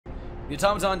The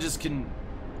automaton just can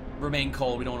remain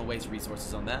cold. We don't want to waste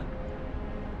resources on that.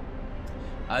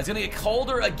 It's going to get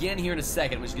colder again here in a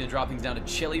second, which is going to drop things down to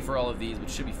chilly for all of these, which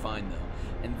should be fine, though.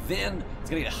 And then it's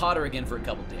going to get hotter again for a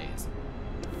couple days.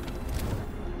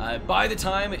 By the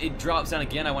time it drops down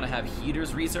again, I want to have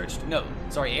heaters researched. No,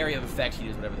 sorry, area of effect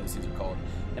heaters, whatever those things are called.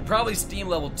 And probably steam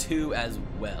level 2 as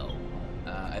well.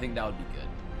 I think that would be good.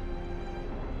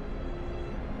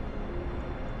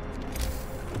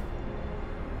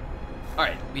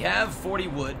 Alright, we have 40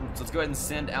 wood, so let's go ahead and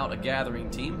send out a gathering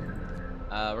team.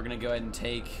 We're gonna go ahead and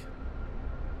take...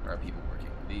 Where are people working?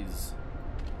 These...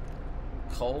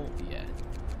 Coal? Yeah.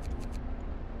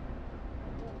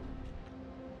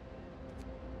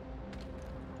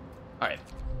 Alright.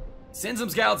 Send some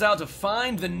scouts out to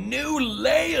find the new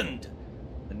land!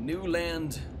 The new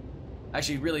land...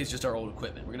 Actually, really, it's just our old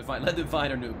equipment. We're gonna let them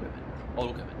find our new equipment.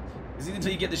 Old equipment. Because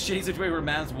until you get the shitty situation where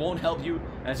maps won't help you,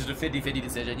 and it's just a 50-50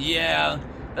 decision. Yeah,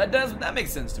 that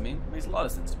makes sense to me. It makes a lot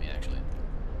of sense to me, actually.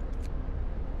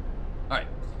 Alright,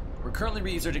 we're currently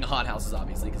researching hothouses,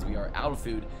 obviously, because we are out of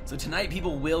food. So tonight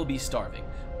people will be starving.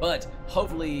 But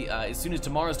hopefully, as soon as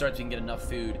tomorrow starts, we can get enough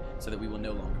food so that we will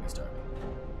no longer be starving.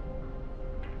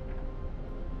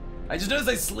 I just noticed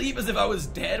I sleep as if I was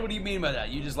dead. What do you mean by that?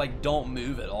 You just, like, don't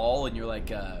move at all, and you're,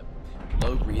 like,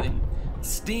 low breathing?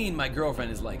 Steen, my girlfriend,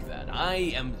 is like that.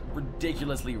 I am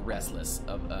ridiculously restless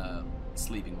of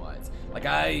sleeping-wise.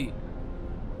 Like,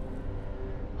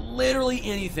 literally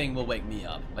anything will wake me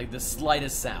up. Like, the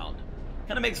slightest sound.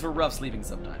 Kind of makes for rough sleeping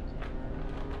sometimes.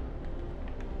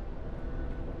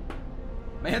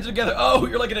 My hands are together. Oh,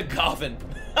 you're like in a coffin.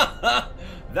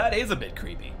 That is a bit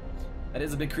creepy. That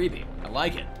is a bit creepy. I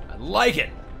like it. I like it.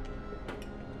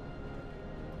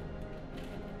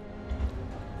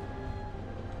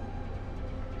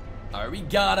 Alright, we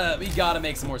gotta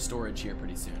make some more storage here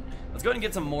pretty soon. Let's go ahead and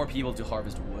get some more people to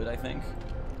harvest wood, I think.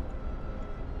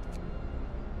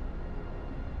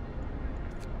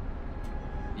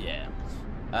 Yeah.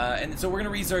 And so we're gonna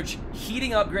research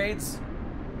heating upgrades,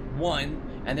 1,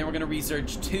 and then we're gonna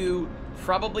research 2,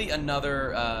 probably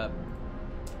another,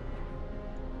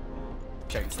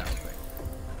 check this out real quick.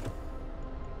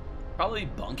 Probably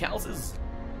bunkhouses.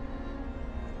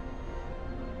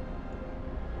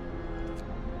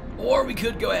 Or we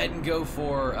could go ahead and go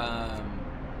for,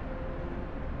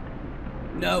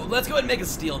 no, let's go ahead and make a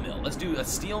steel mill. Let's do a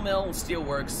steel mill,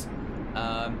 steelworks,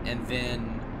 and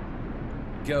then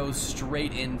go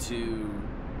straight into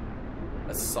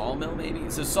a sawmill, maybe?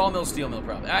 So sawmill, steel mill,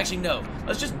 probably. Actually, no.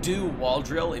 Let's just do wall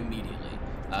drill immediately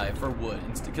for wood,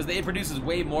 because it produces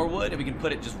way more wood, and we can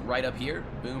put it just right up here,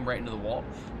 boom, right into the wall.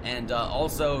 And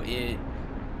also,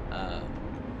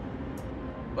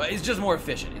 but it's just more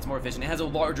efficient. It's more efficient. It has a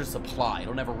larger supply.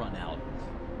 It'll never run out.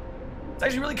 It's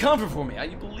actually really comfortable for me. I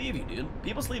believe you, dude.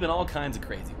 People sleep in all kinds of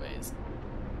crazy ways.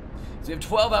 So we have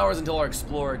 12 hours until our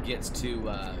explorer gets to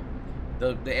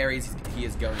the areas he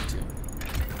is going to.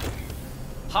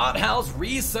 Hothouse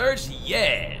research,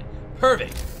 yeah,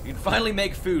 perfect. We can finally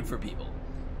make food for people.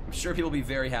 I'm sure people will be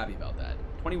very happy about that.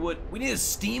 20 wood. We need a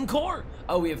steam core.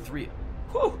 Oh, we have 3.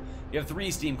 Whew. We have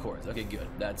 3 steam cores. Okay, good.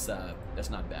 That's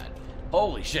not bad.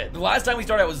 Holy shit. The last time we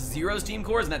started out was 0 steam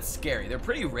cores, and that's scary. They're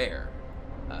pretty rare.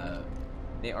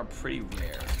 They are pretty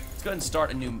rare. Let's go ahead and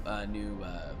start a new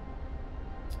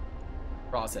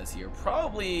process here.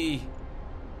 Probably...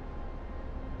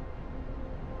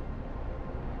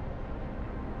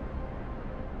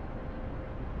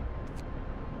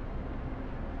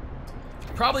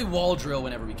 Probably wall drill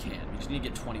whenever we can. We just need to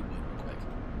get 20 wood real quick.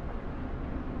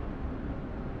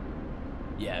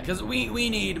 Yeah, because we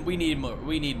need more wood.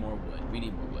 We need more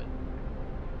wood.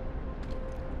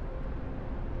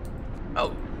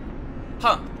 Oh.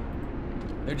 Huh.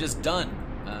 They're just done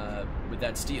with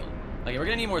that steel. Okay, we're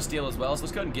gonna need more steel as well, so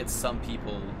let's go ahead and get some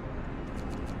people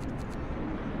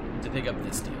to pick up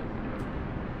this steel.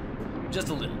 Just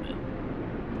a little bit.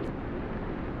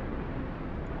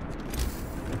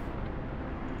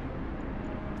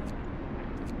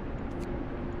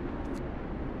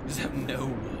 Just have no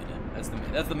wood.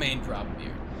 That's the main problem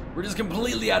here. We're just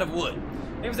completely out of wood.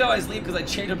 Maybe that's how I sleep because I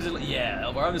changed up to... Yeah,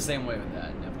 I'm the same way with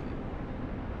that. Definitely.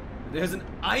 There's an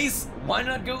ice. Why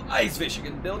not go ice fishing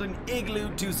and build an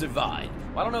igloo to survive?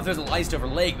 Well, I don't know if there's a iced over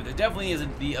lake, but there definitely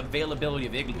isn't the availability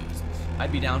of igloos.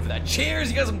 I'd be down for that. Cheers!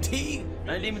 You got some tea?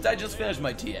 I just finished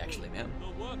my tea, actually, man.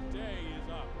 The workday is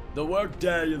up. The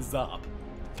workday is up.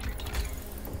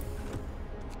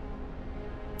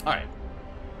 All right.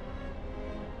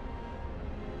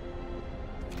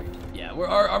 Yeah,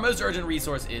 our most urgent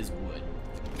resource is wood.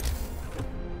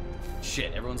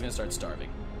 Shit, everyone's gonna start starving.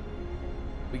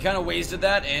 We kind of wasted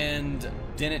that and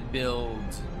didn't build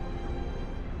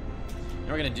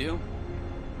what we're gonna do?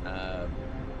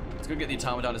 Let's go get the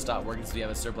automaton to stop working so we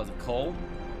have a surplus of coal.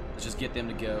 Let's just get them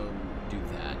to go do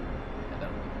that. Yeah,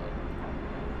 that'll work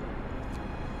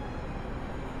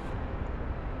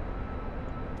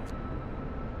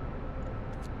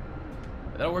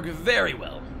well. That'll work very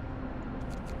well.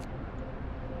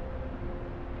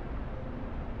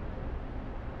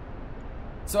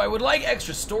 So I would like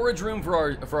extra storage room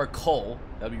for our coal.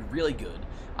 That would be really good.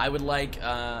 I would like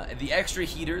the extra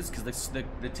heaters because the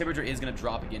temperature is going to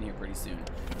drop again here pretty soon.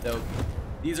 So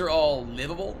these are all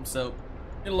livable, so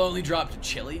it'll only drop to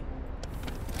chilly.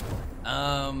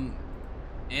 And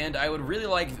I would really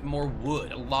like more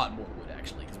wood, a lot more wood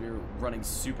actually, because we're running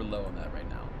super low on that right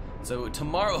now. So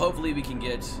tomorrow, hopefully, we can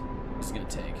get. What's it going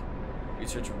to take?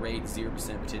 Research rate 0%,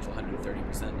 potential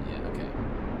 130%. Yeah, okay.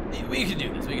 We can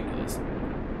do this. We can do this.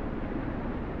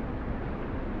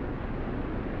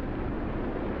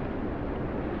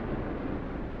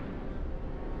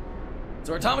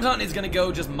 So our automaton is going to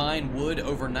go just mine wood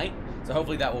overnight. So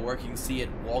hopefully that will work. You can see it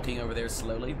walking over there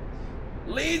slowly.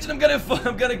 Legion, I'm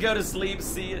gonna go to sleep.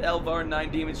 See you, Elvar,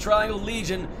 9 Demons. Triangle,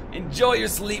 Legion. Enjoy your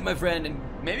sleep, my friend, and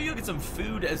maybe you'll get some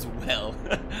food as well.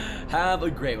 Have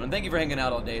a great one. Thank you for hanging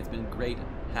out all day. It's been great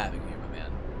having you here, my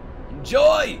man.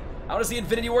 Enjoy! I want to see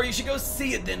Infinity War. You should go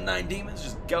see it then, 9 Demons.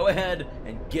 Just go ahead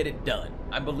and get it done.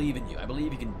 I believe in you. I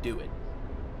believe you can do it.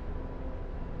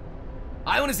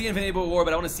 I want to see Infinity War,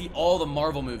 but I want to see all the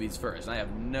Marvel movies first. And I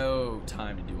have no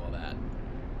time to do all that.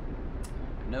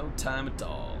 No time at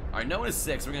all. Alright, no one is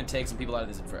 6. We're going to take some people out of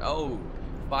this. Oh,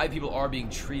 5 people are being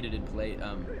treated in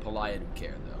palliative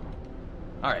care,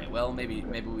 though. Alright, well, maybe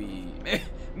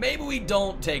we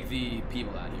don't take the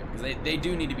people out here, because they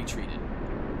do need to be treated.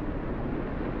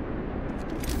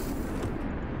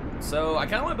 So, I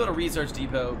kind of want to build a research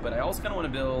depot, but I also kind of want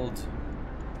to build...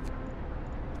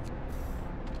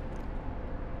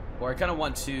 Or I kind of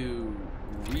want to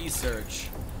research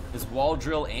this wall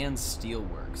drill and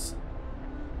steelworks.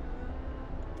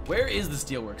 Where is the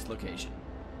steelworks location?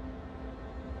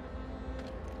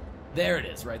 There it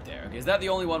is, right there. Okay, is that the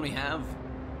only one we have?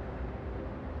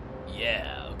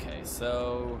 Yeah, okay,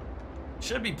 so...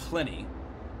 should be plenty.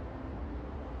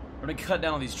 We're gonna cut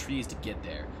down all these trees to get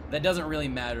there. That doesn't really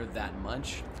matter that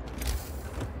much.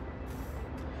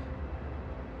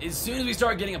 As soon as we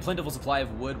start getting a plentiful supply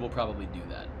of wood, we'll probably do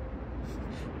that.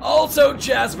 Also,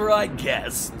 Jasper, I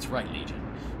guess. That's right, Legion.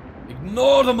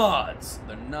 Ignore the mods.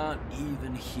 They're not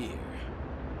even here.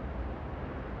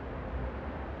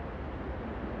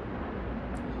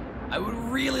 I would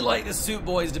really like the Suit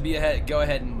Boys to be ahead. Go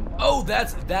ahead and... oh,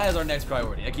 that is our next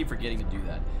priority. I keep forgetting to do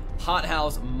that.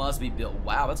 Hothouse must be built.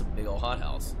 Wow, that's a big old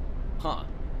hothouse. Huh.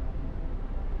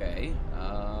 Okay.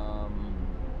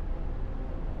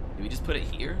 Do we just put it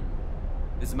here?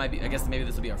 This might be... I guess maybe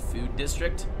this will be our food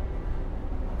district.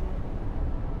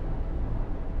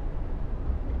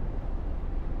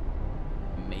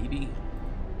 Maybe.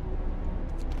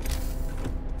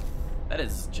 That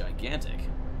is gigantic.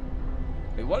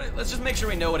 Wait, what? Let's just make sure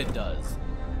we know what it does.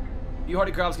 Few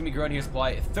hardy crops can be grown here.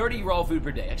 Supply 30 raw food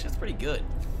per day. Actually, that's pretty good.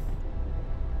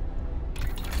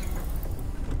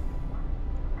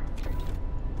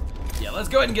 Yeah, let's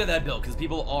go ahead and get that built because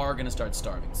people are going to start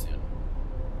starving soon.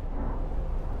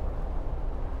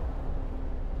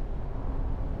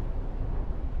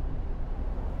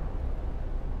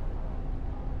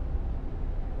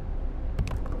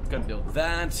 Gonna build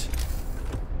that.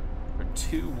 For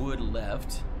 2 wood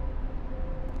left.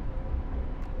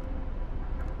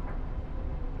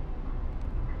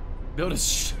 Build a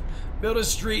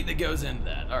street that goes into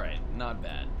that. All right, not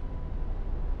bad.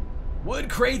 Wood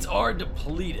crates are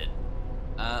depleted.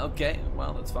 Okay,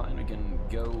 well that's fine. We can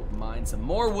go mine some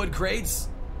more wood crates.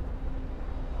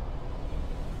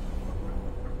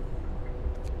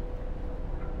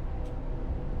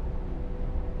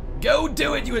 Go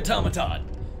do it, you automaton.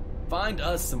 Find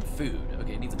us some food.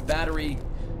 Okay, it needs a battery.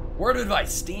 Word of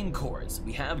advice, steam cores.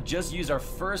 We have just used our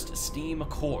first steam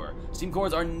core. Steam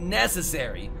cores are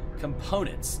necessary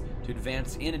components to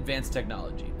advanced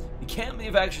technology. We can't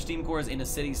manufacture steam cores in a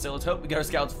city, so let's hope we get our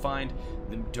scouts find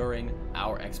them during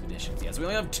our expeditions. Yeah, so we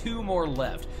only have 2 more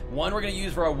left. One we're gonna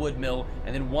use for our wood mill,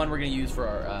 and then one we're gonna use for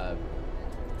our,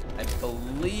 I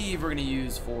believe we're gonna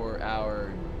use for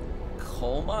our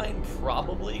coal mine,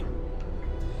 probably.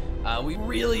 We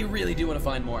really, really do want to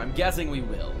find more. I'm guessing we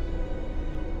will.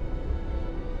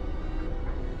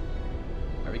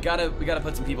 Alright, we gotta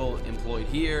put some people employed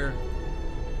here.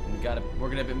 And we're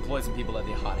gonna employ some people at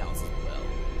the hothouse as well.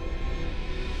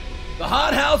 The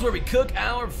hothouse where we cook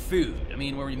our food. I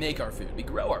mean, where we make our food. We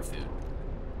grow our food.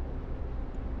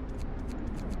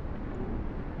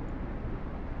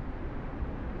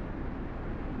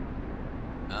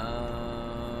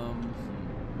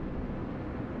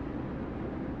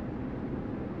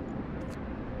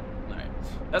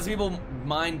 That's people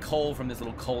mine coal from this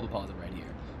little coal deposit right here.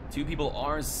 2 people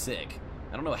are sick.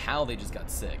 I don't know how they just got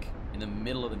sick in the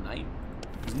middle of the night.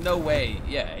 There's no way.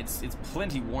 Yeah, it's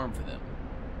plenty warm for them.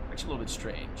 Actually, a little bit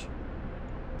strange.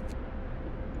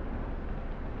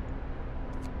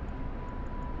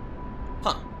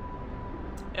 Huh.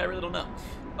 Yeah, I really don't know.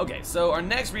 Okay, so our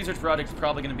next research project is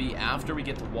probably going to be after we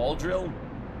get the wall drill.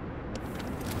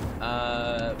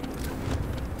 I'm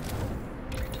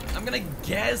going to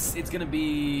guess it's going to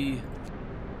be...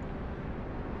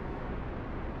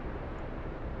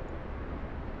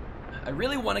 I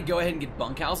really want to go ahead and get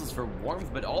bunkhouses for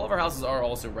warmth, but all of our houses are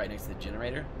also right next to the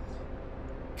generator.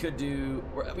 Could do...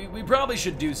 We probably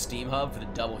should do steam hub for the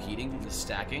double heating, the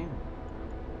stacking.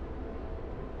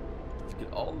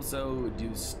 Could also do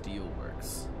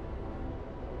steelworks.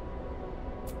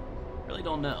 Really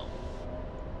don't know.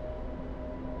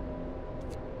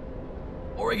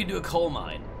 Or we could do a coal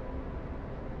mine.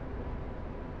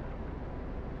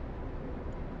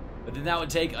 But then that would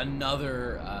take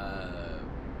another...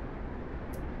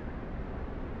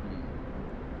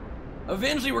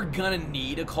 Eventually, we're gonna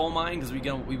need a coal mine because we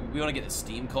want to get a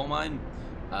steam coal mine,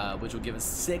 which will give us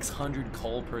 600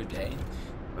 coal per day.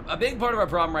 A big part of our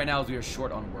problem right now is we are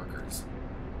short on workers.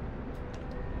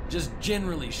 Just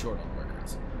generally short on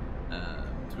workers.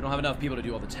 So we don't have enough people to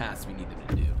do all the tasks we need them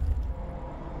to do.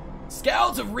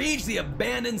 Scouts have reached the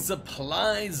abandoned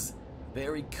supplies.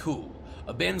 Very cool.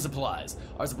 Abandoned supplies.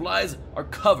 Our supplies are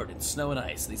covered in snow and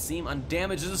ice. They seem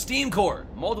undamaged. There's a steam core.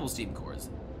 Multiple steam cores.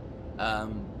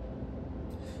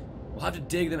 We'll have to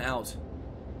dig them out.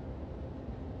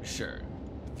 Sure.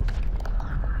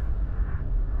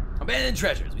 Abandoned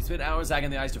treasures. We spent hours hacking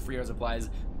the ice to free our supplies,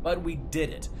 but we did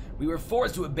it. We were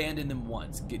forced to abandon them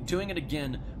once. Doing it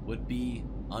again would be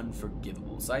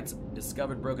unforgivable. Sites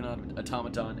discovered broken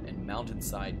automaton and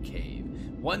mountainside cave.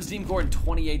 1 steam core and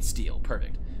 28 steel.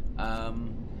 Perfect.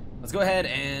 Let's go ahead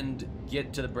and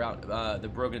get to the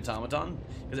broken automaton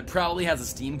because it probably has a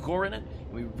steam core in it,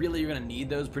 and we really are going to need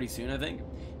those pretty soon, I think.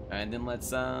 And then let's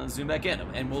zoom back in,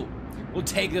 and we'll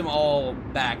take them all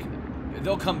back.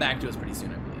 They'll come back to us pretty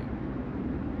soon, I believe.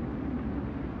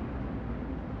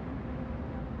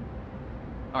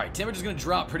 All right, temperature's going to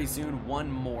drop pretty soon. 1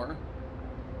 more.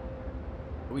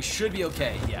 But we should be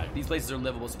okay. Yeah, these places are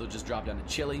livable, so they'll just drop down to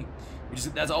chilly.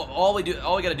 That's all we do.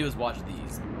 All we got to do is watch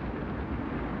these.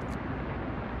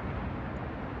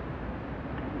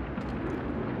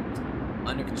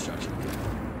 Under construction.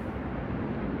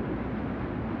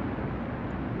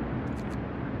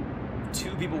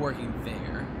 Two people working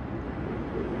there.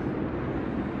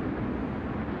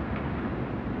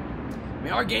 We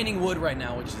are gaining wood right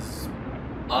now, which is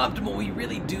optimal. We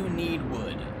really do need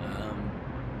wood.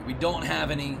 We don't have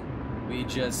any. We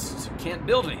just can't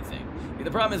build anything.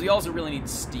 The problem is we also really need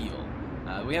steel.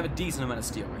 We have a decent amount of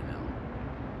steel right now.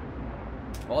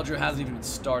 Waldrew hasn't even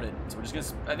started, so we're just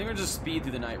gonna. I think we're just speed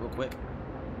through the night real quick.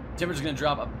 Temperature's gonna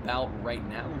drop about right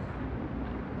now.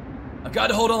 I've got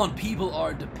to hold on. People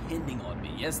are depending on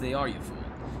me. Yes, they are, you fool.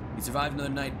 We survived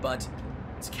another night, but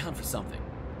it's to count for something.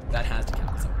 That has to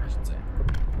count for something, I should say.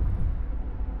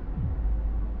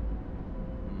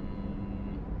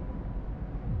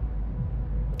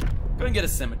 Go and get a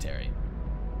cemetery.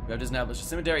 We have established a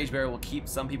cemetery. Each burial will keep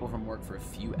some people from work for a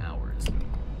few hours.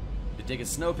 To dig a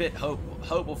snow pit, hope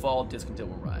will fall, discontent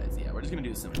will rise. Yeah, we're just gonna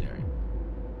do a cemetery.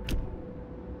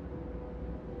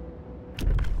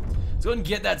 Let's go ahead and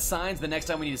get that signed. So the next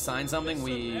time we need to sign something,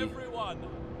 we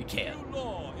can.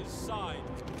 How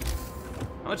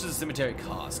much does a cemetery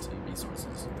cost in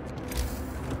resources?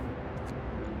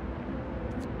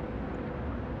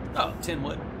 Oh, 10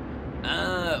 wood.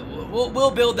 We'll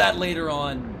build that later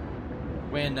on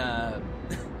when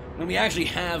when we actually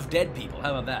have dead people.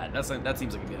 How about that? That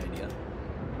seems like a good idea.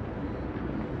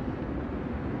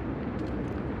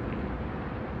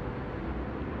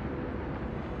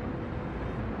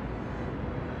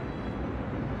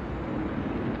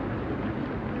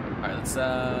 Alright, let's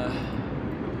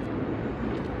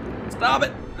stop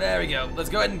it! There we go. Let's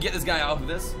go ahead and get this guy off of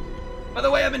this. By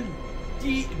the way, I've been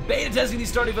beta testing the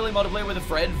Stardew Valley multiplayer with a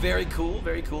friend. Very cool,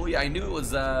 very cool. Yeah, I knew it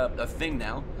was a thing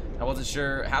now. I wasn't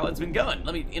sure how it's been going.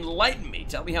 Let me enlighten me.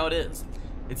 Tell me how it is.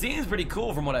 It seems pretty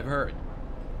cool from what I've heard.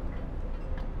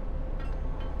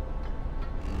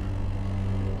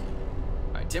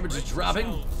 Alright, temperature's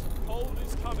dropping. Cold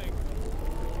is coming.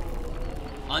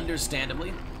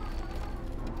 Understandably.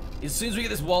 As soon as we get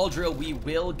this wall drill, we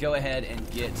will go ahead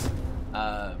and get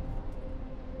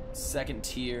second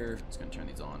tier. Just gonna turn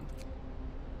these on.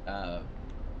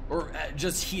 Or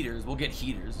just heaters. We'll get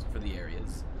heaters for the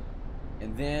areas,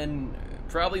 and then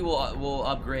probably we'll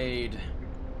upgrade.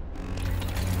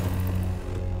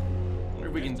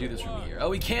 if we can do this from here. Oh,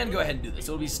 we can go ahead and do this.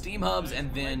 So it'll be steam hubs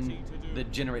and then the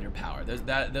generator power.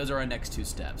 Those are our next 2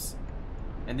 steps.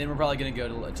 And then we're probably going to go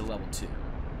to level 2.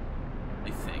 I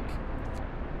think.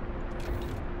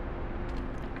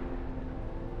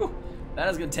 Whew. That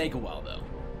is going to take a while, though.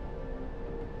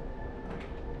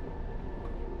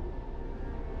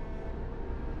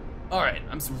 Alright,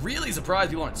 I'm really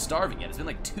surprised people aren't starving yet. It's been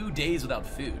like 2 days without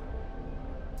food.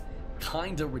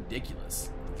 Kinda ridiculous.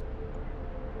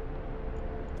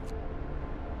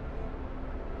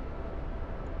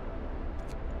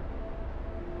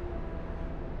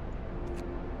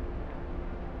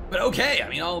 But okay, I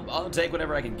mean, I'll take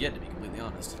whatever I can get, to be completely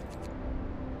honest.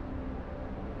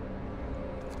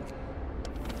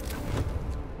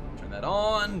 Turn that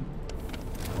on.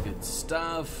 Good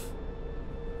stuff.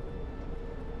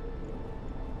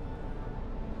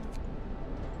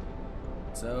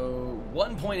 So,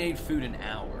 1.8 food an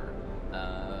hour.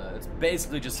 It's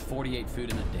basically just 48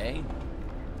 food in a day.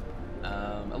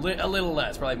 A little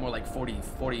less, probably more like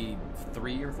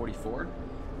 43 or 44.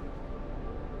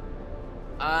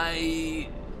 I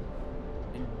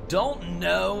don't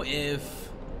know if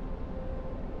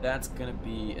that's gonna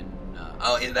be enough.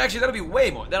 Oh, actually, that'll be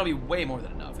way more. That'll be way more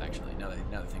than enough. Actually, now that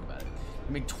I think about it,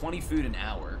 we make 20 food an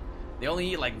hour. They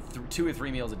only eat like 2 or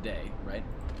 3 meals a day, right?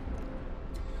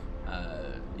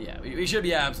 Yeah, we should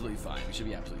be absolutely fine. We should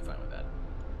be absolutely fine with that.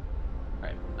 All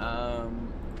right.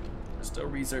 We're still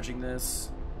researching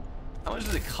this. How much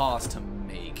does it cost to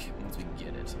make once we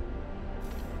get it?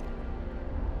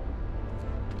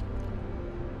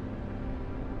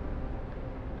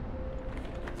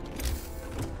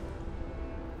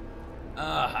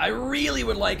 I really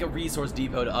would like a resource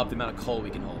depot to up the amount of coal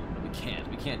we can hold, but we can't.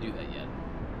 We can't do that yet.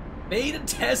 Beta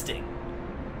testing.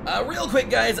 Real quick,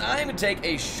 guys, I'm going to take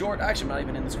a short... Actually, I'm not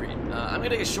even in the screen. I'm going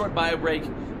to take a short bio break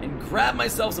and grab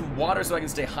myself some water so I can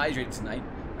stay hydrated tonight.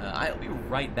 I'll be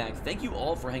right back. Thank you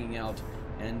all for hanging out,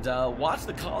 and watch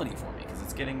the colony for me, because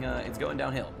it's going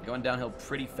downhill. Going downhill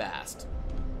pretty fast.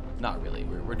 Not really.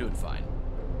 We're doing fine.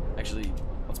 Actually,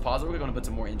 let's pause it. We're going to put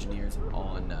some more engineers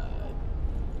on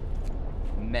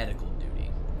medical duty.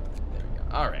 There we go.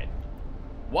 All right.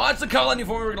 Watch the colony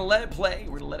for me. We're going to let it play.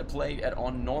 We're going to let it play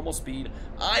on normal speed.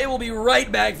 I will be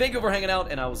right back. Thank you for hanging out,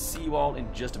 and I will see you all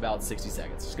in just about 60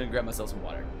 seconds. Just going to grab myself some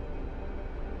water.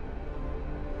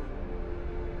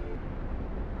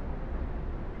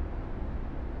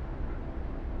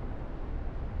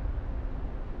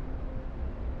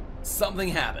 Something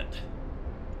happened.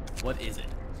 What is it?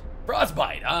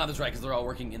 Frostbite. Ah, that's right, because they're all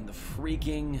working in the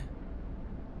freaking...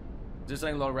 There's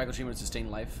something a lot of radical treatment to sustain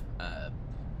life.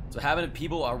 So having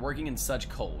people are working in such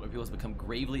cold, where people have become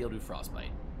gravely ill due to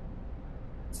frostbite.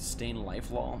 Sustain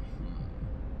life law?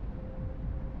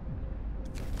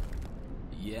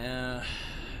 Yeah.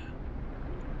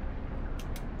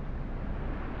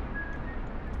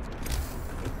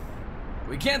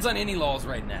 We can't sign any laws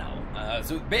right now.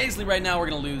 So basically right now we're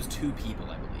going to lose 2 people,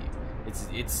 I believe.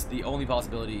 It's the only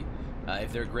possibility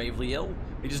if they're gravely ill.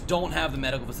 They just don't have the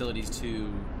medical facilities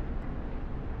to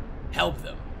help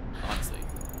them, honestly.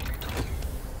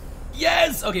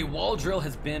 Yes! Okay, wall drill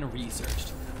has been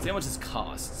researched. See how much this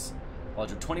costs. Wall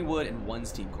drill, 20 wood and 1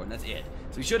 steam core, and that's it.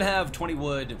 So we should have 20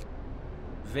 wood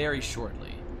very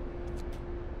shortly.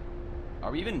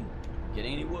 Are we even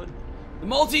getting any wood? The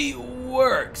multi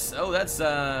works. Oh, that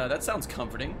sounds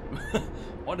comforting.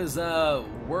 What does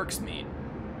works mean?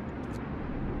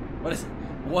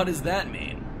 What does that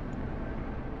mean?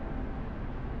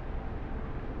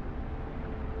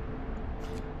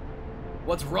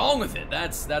 What's wrong with it?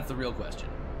 That's the real question.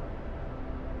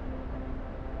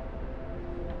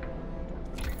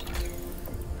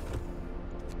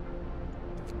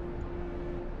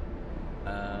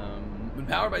 When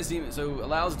powered by steam, so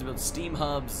allows it to build steam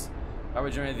hubs. Power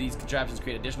generated these contraptions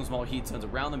create additional small heat zones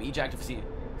around them. Each active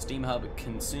steam hub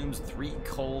consumes 3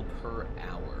 coal per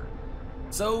hour.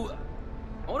 So,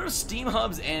 I wonder if steam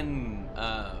hubs and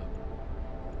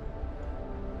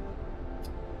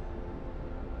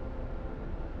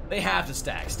they have to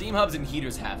stack. Steam hubs and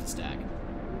heaters have to stack.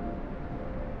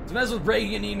 So mess with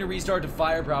breaking and needing to restart to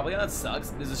fire properly. That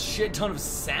sucks. There's a shit ton of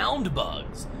sound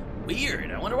bugs.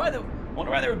 Weird. I wonder why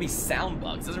there would be sound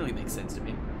bugs. Doesn't really make sense to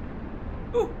me.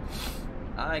 Ooh.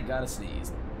 I gotta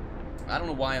sneeze. I don't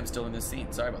know why I'm still in this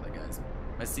scene. Sorry about that, guys.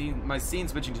 My scene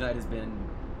switching tonight has been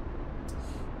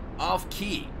off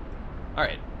key. All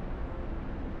right.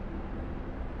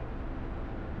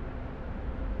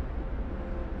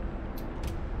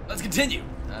 Let's continue.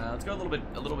 Let's go a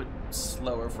little bit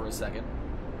slower for a second.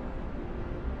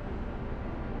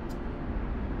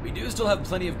 We do still have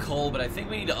plenty of coal, but I think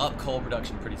we need to up coal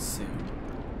production pretty soon.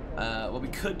 What we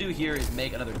could do here is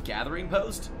make another gathering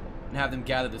post and have them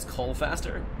gather this coal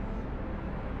faster.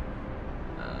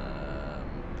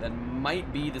 That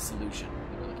might be the solution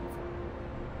that we're looking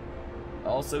for.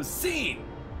 Also seen!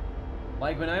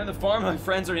 Like when I'm on the farm, my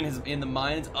friends are in the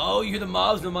mines. Oh, you hear the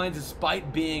mobs in the mines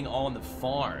despite being on the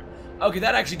farm. Okay,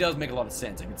 that actually does make a lot of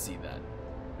sense. I can see that.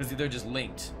 Because they're just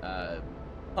linked.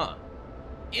 Huh.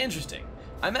 Interesting.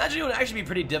 I imagine it would actually be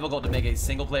pretty difficult to make a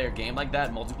single-player game like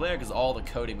that, multiplayer, because all the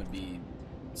coding would be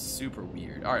super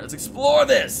weird. Alright, let's explore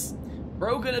this!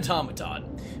 Broken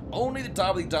automaton. Only the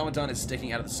top of the automaton is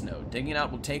sticking out of the snow. Digging it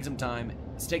out will take some time.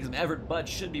 It's taking some effort, but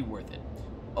should be worth it.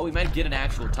 Oh, we might get an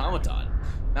actual automaton.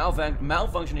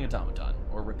 Malfunctioning automaton.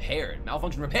 Or repaired.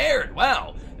 Malfunction repaired!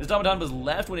 Wow! This automaton was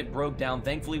left when it broke down.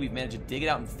 Thankfully, we've managed to dig it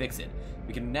out and fix it.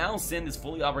 We can now send this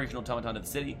fully operational automaton to the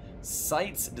city.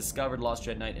 Sites discovered lost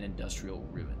dreadnought and industrial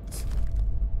ruins.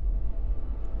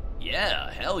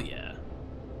 Yeah, hell yeah.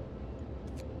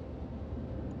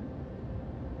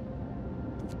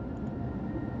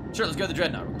 Sure, let's go to the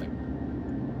dreadnought real quick.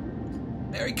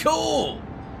 Very cool!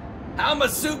 How my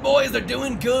soup boys, they're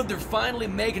doing good. They're finally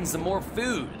making some more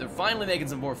food. It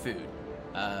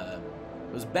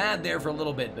was bad there for a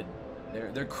little bit, but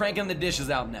they're cranking the dishes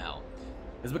out now.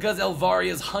 It's because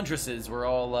Elvaria's huntresses were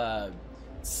all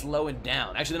slowing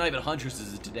down. Actually, they're not even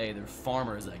huntresses today. They're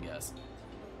farmers, I guess.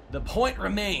 The point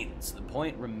remains. The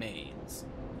point remains.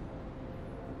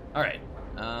 All right.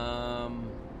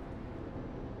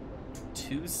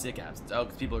 2 sick absences. Oh,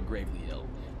 because people are gravely ill.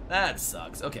 That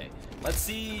sucks. Okay. Let's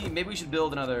see. Maybe we should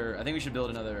build another. I think we should build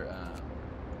another.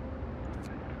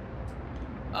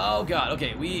 Oh God.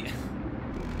 Okay. We.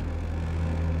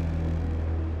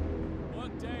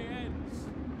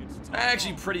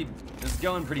 Actually, it's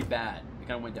going pretty bad. It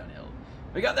kind of went downhill.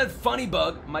 We got that funny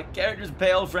bug. My character's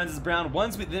pale, friends is brown.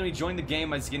 Then we joined the game,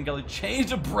 my skin color changed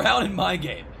to brown in my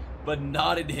game, but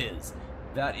not in his.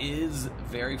 That is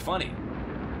very funny.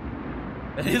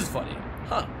 That is funny.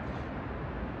 Huh.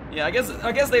 Yeah, I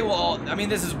guess they will all. I mean,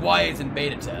 this is why it's in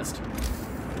beta test.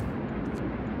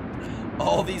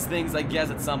 All these things, I guess,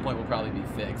 at some point will probably be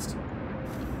fixed.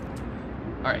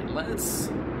 All right, let's.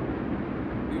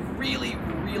 We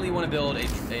really want to build a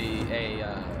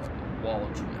wall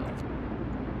of drill.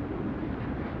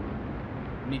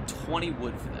 We need 20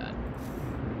 wood for that.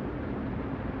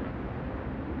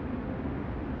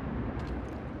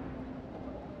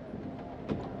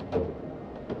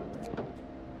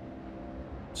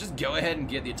 Just go ahead and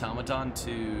get the automaton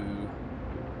to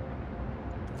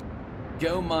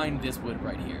go mine this wood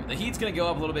right here. The heat's gonna go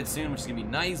up a little bit soon, which is gonna be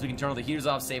nice. We can turn all the heaters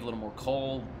off, save a little more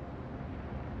coal.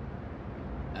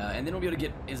 And then we'll be able to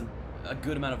get a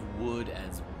good amount of wood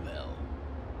as well.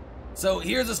 So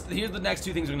here's the next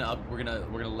 2 things we're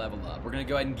gonna level up. We're gonna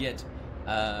go ahead and get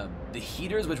the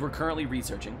heaters, which we're currently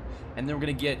researching, and then we're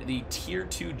gonna get the tier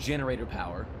 2 generator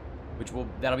power,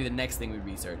 that'll be the next thing we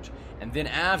research. And then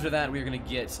after that, we're gonna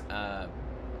get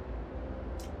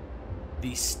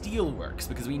the steel works,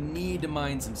 because we need to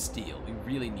mine some steel. We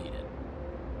really need it.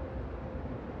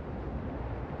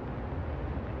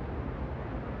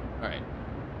 All right.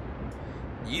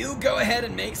 You go ahead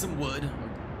and make some wood, or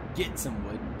get some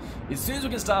wood. As soon as we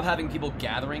can stop having people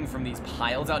gathering from these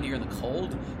piles out here in the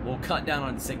cold, we'll cut down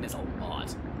on sickness a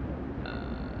lot,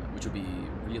 which will be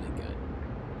really good.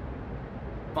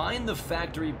 Find the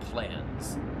factory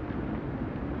plans.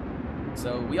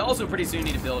 So we also pretty soon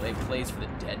need to build a place for the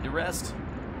dead to rest.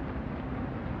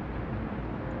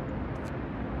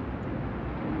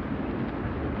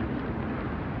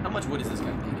 How much wood is this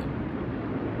guy needed?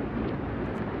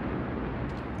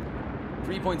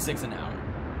 3.6 an hour.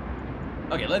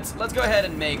 Okay, let's go ahead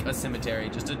and make a cemetery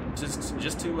just to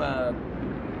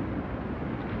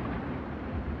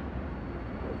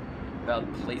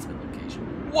about placement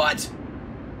location. What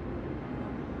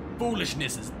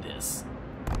foolishness is this?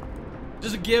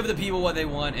 Just to give the people what they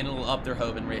want, and it'll up their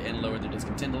hope and lower their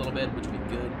discontent a little bit, which would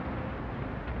be good.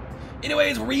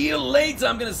 Anyways, real late, so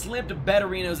I'm gonna slip to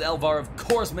Betterinos, Elvar. Of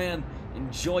course, man.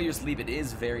 Enjoy your sleep. It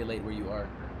is very late where you are.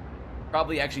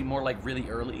 Probably actually more like really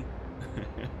early.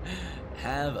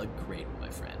 Have a great one, my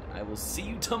friend. I will see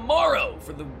you tomorrow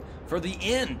for the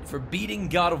end, for beating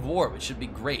God of War, which should be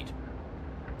great.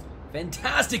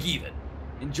 Fantastic even.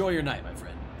 Enjoy your night, my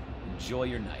friend. Enjoy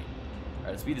your night. All right,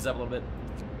 let's speed this up a little bit.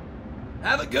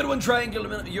 Have a good one, Triangular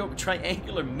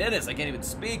Menace. I can't even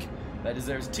speak. That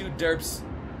deserves 2 derps.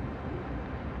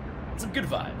 Some good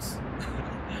vibes.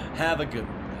 Have a good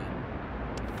one,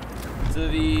 man. So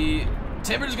the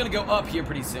temperature's gonna go up here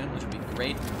pretty soon, which would be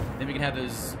great. Then we can have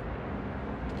those.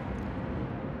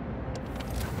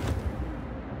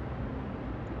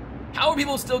 How are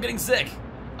people still getting sick?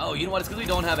 Oh, you know what? It's because we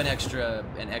don't have an extra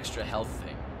health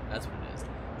thing. That's what it is.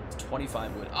 It's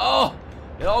 25 wood. Oh!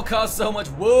 It all costs so much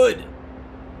wood!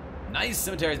 Nice,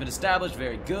 cemetery has been established.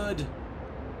 Very good.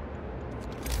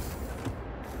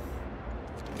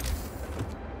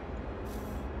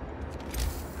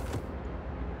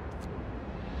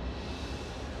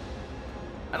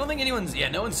 I don't think anyone's,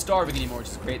 no one's starving anymore, which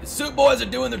is great. The soup boys are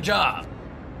doing their job.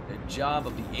 Their job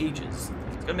of the ages.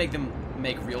 It's gonna make them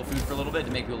make real food for a little bit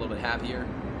to make people a little bit happier.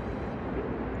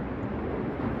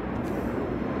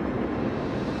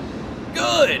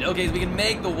 Good! Okay, so we can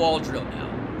make the wall drill now.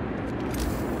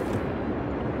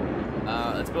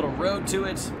 Let's build a road to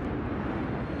it.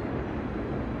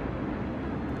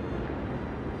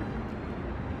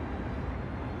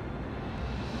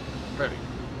 Perfect.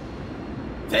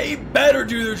 They better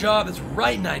do their job. That's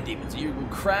right, Nine Demons. You will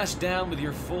crash down with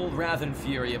your full wrath and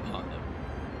fury upon them.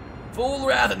 Full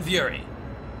wrath and fury.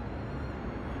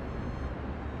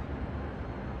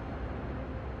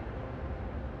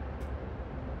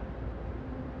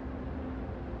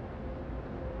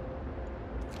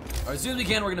 Alright, as soon as we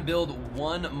can, we're going to build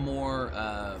one more.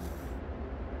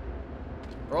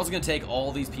 We're also going to take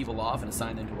all these people off and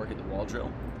assign them to work at the wall drill.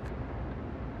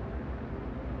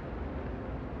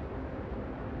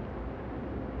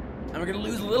 And we're going to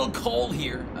lose a little coal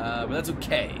here, but that's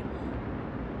okay.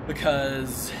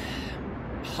 Because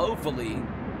hopefully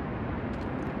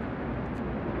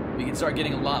we can start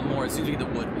getting a lot more as soon as we get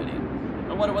the wood ready.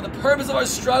 I wonder what the purpose of our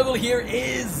struggle here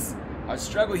is. Our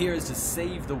struggle here is to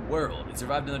save the world. We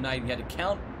survived another night and we had to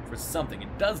count for something.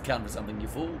 It does count for something, you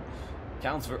fool. It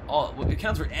counts for all. It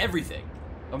counts for everything.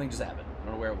 Something just happened. I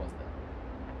don't know where it was though.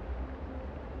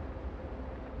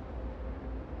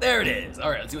 There it is. All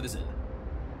right, let's see what this is.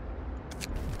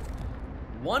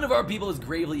 One of our people is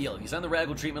gravely ill. If you sign the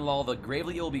radical treatment law, the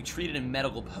gravely ill will be treated in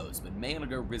medical posts, but may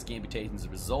undergo risky amputations as a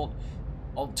result.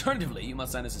 Alternatively, you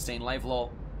must sign the sustained life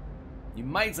law. You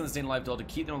might sign the sustained life law to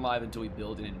keep them alive until we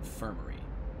build an infirmary.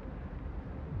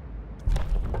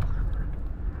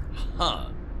 Huh.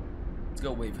 Let's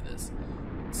go wait for this.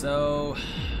 So,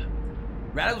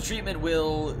 radical treatment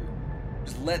will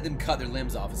just let them cut their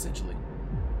limbs off, essentially.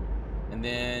 And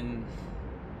then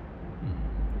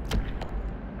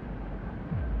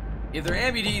if they're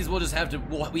amputees, we'll just have to,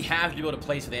 we have to be able to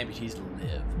place for the amputees to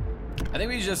live. I think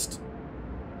we just,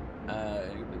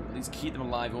 at least keep them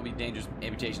alive. It won't be dangerous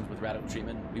amputations with radical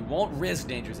treatment. We won't risk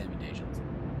dangerous amputations.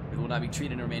 It will not be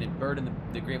treated and remain in burden.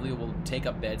 The gravely will take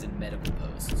up beds in medical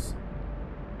posts.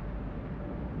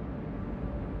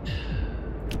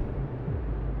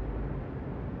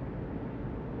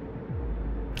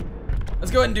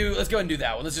 Let's go ahead and do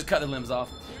that one. Let's just cut the limbs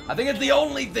off. I think it's the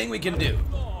only thing we can do.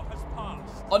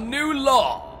 A new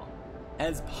law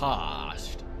has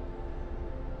passed.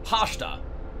 Pasta.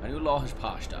 A new law has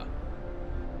passed.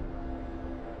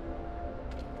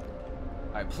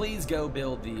 Alright, please go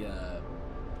build the,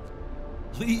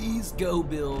 please go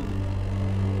build.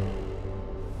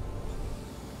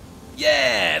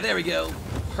 Yeah, there we go.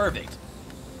 Perfect.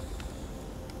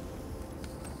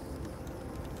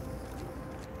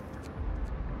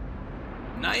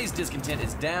 Nice, discontent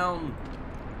is down.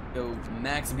 Go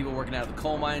max some people working out of the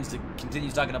coal mines to continue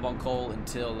stocking up on coal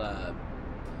until the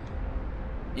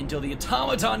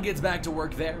automaton gets back to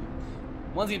work there.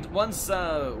 Once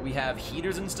we have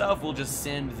heaters and stuff, we'll just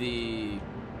send the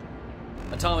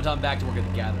automaton back to work at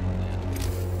the gathering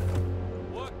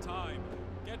land. Work time.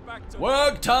 Get back to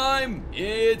work time.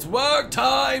 It's work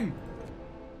time.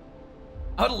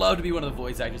 I would love to be one of the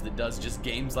voice actors that does just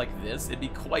games like this. It'd be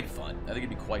quite fun. I think it'd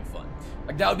be quite fun.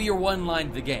 Like, that would be your one line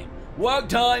to the game. Work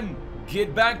time!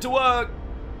 Get back to work!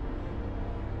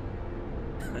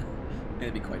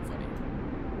 It'd be quite funny.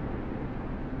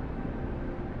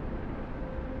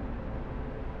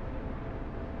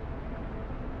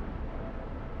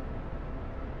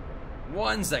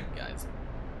 One second, guys.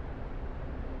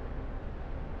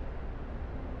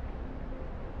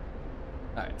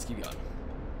 Alright, let's keep going.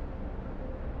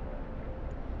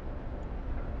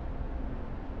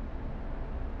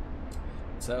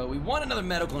 So we want another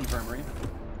medical infirmary,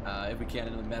 if we can,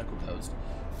 another medical post.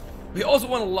 We also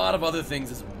want a lot of other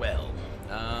things as well.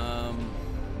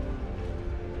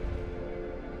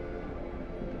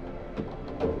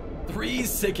 3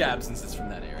 sick absences from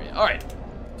that area. All right,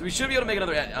 so we should be able to make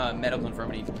another medical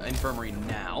infirmary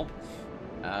now.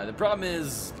 The problem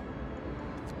is,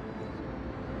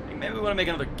 I think maybe we want to make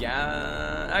another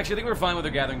Actually, I think we're fine with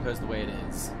our gathering post the way it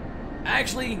is.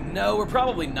 Actually, no, we're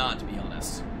probably not, to be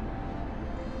honest.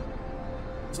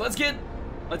 So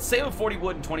let's save up 40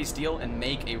 wood and 20 steel and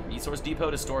make a resource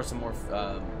depot to store some more,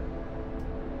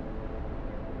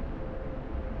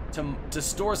 to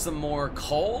store some more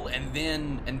coal and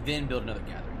then build another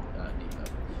gathering depot.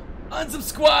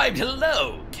 Unsubscribed.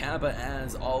 Hello, Kappa.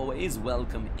 As always,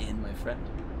 welcome in, my friend.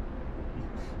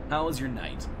 How was your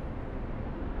night?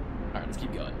 All right, let's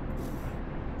keep going.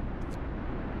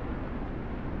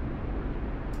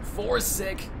 4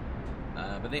 sick,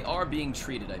 but they are being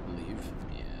treated, I believe.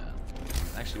 Yeah,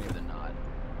 actually, maybe they're not.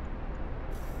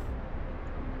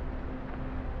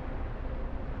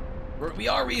 We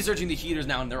are researching the heaters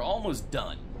now, and they're almost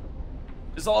done.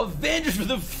 It's all Avengers for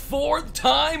the 4th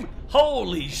time?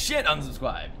 Holy shit,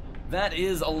 unsubscribed. That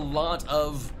is a lot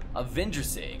of Avengers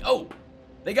saying. Oh,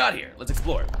 they got here. Let's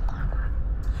explore.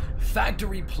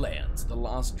 Factory plans, the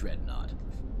lost dreadnought.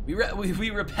 We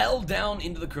rappel down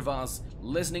into the crevasse,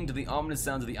 listening to the ominous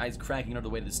sounds of the ice cracking under the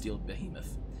weight of the steel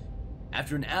behemoth.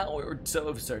 After an hour or so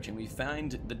of searching, we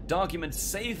find the document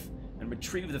safe and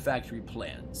retrieve the factory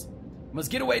plans. We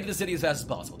must get away to the city as fast as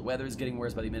possible. The weather is getting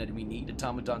worse by the minute, and we need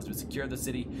automatons to secure the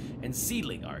city and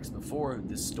seedling arcs before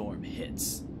the storm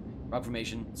hits. Rock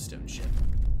formation, stone ship.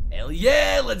 Hell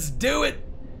yeah, let's do it!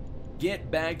 Get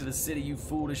back to the city, you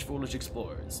foolish, foolish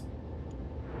explorers.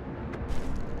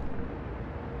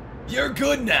 You're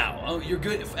good now. Oh, you're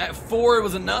good. At 4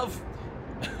 was enough?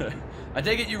 I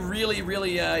take it you really,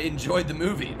 really enjoyed the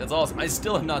movie. That's awesome. I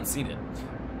still have not seen it.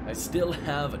 I still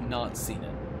have not seen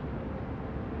it.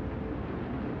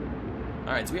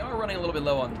 Alright, so we are running a little bit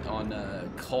low on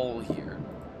coal here.